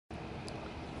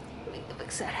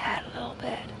Fix that hat a little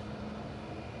bit.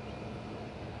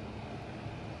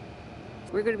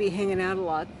 We're going to be hanging out a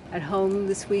lot at home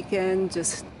this weekend,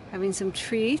 just having some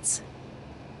treats.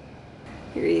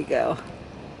 Here you go.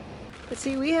 But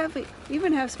see, we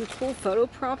even have some cool photo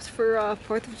props for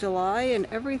 4th of July and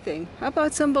everything. How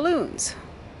about some balloons?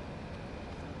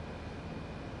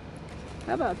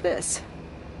 How about this?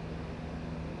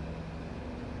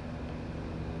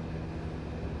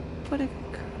 What a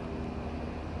good girl.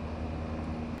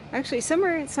 Actually,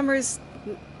 Summer,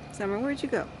 where'd you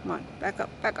go? Come on, back up,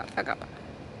 back up, back up.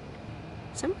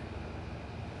 Summer,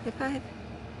 high five.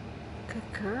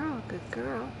 Good girl, good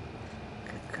girl,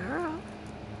 good girl.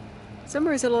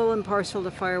 Summer is a little impartial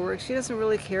to fireworks. She doesn't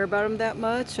really care about them that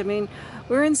much. I mean,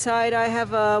 we're inside. I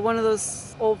have one of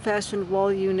those old-fashioned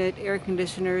wall unit air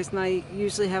conditioners, and I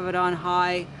usually have it on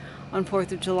high on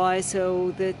 4th of July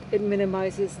so that it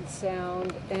minimizes the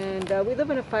sound. And we live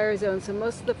in a fire zone, so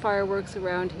most of the fireworks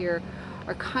around here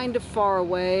are kind of far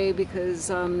away because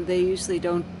they usually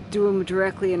don't do them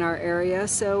directly in our area,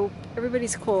 so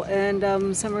everybody's cool. And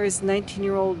Summer's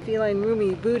 19-year-old feline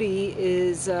roomie Booty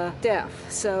is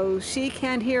deaf, so she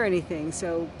can't hear anything,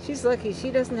 so she's lucky she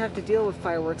doesn't have to deal with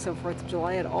fireworks on 4th of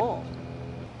July at all.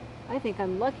 I think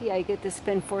I'm lucky I get to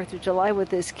spend 4th of July with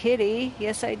this kitty.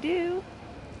 Yes, I do.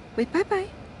 Wait, bye-bye.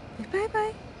 Wait,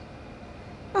 bye-bye.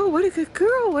 Oh, what a good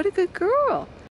girl. What a good girl.